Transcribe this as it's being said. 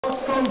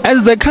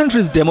As the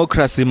country's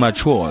democracy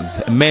matures,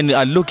 many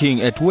are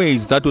looking at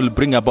ways that will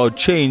bring about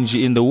change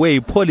in the way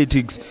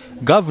politics,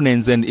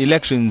 governance and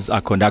elections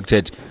are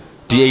conducted.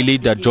 DA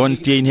leader John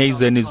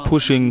Steenhuisen is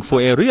pushing for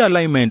a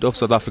realignment of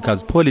South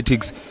Africa's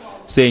politics,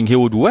 saying he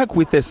would work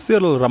with a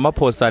Cyril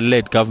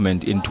Ramaphosa-led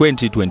government in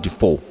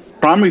 2024.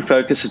 Primary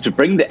focus is to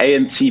bring the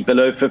ANC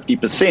below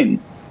 50%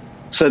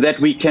 so that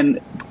we can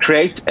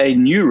create a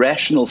new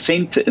rational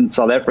centre in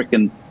South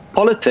African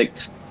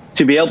politics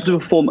to be able to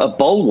form a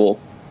bulwark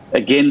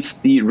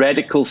against the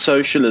radical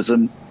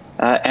socialism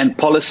and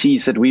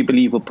policies that we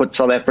believe will put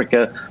South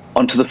Africa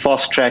onto the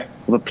fast track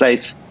of a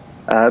place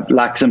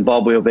like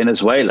Zimbabwe or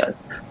Venezuela.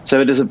 So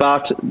it is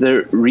about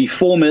the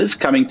reformers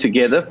coming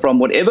together from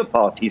whatever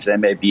parties they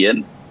may be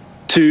in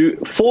to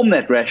form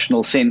that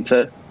rational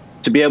centre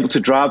to be able to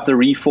drive the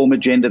reform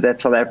agenda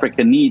that South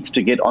Africa needs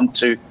to get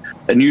onto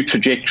a new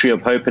trajectory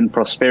of hope and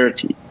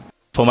prosperity.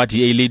 Former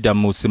DA leader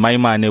Mmusi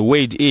Maimane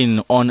weighed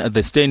in on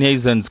the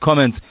Steenhuisen's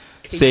comments,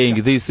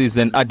 saying this is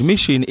an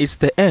admission it's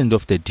the end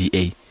of the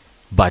DA.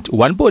 But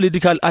one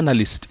political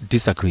analyst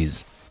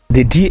disagrees.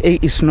 The DA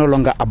is no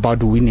longer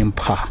about winning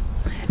power.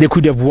 They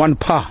could have won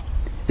power.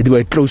 They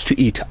were close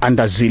to it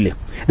under Zille.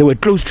 They were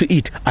close to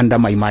it under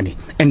Maimane.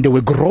 And they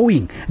were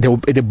growing. They were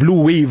the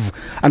blue wave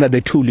under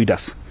the two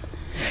leaders.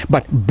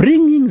 But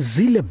bringing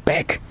Zille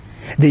back,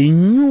 they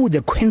knew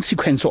the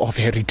consequence of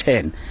her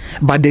return,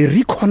 but they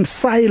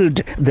reconciled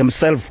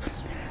themselves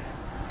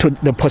to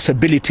the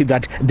possibility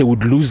that they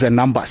would lose their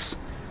numbers,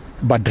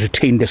 but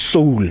retain the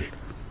soul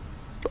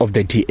of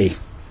the DA.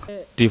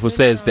 Tifu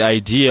says the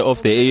idea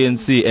of the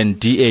ANC and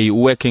DA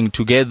working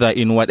together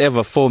in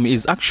whatever form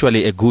is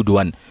actually a good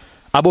one.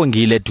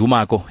 Abongile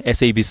Dumako,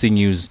 SABC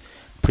News,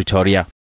 Pretoria.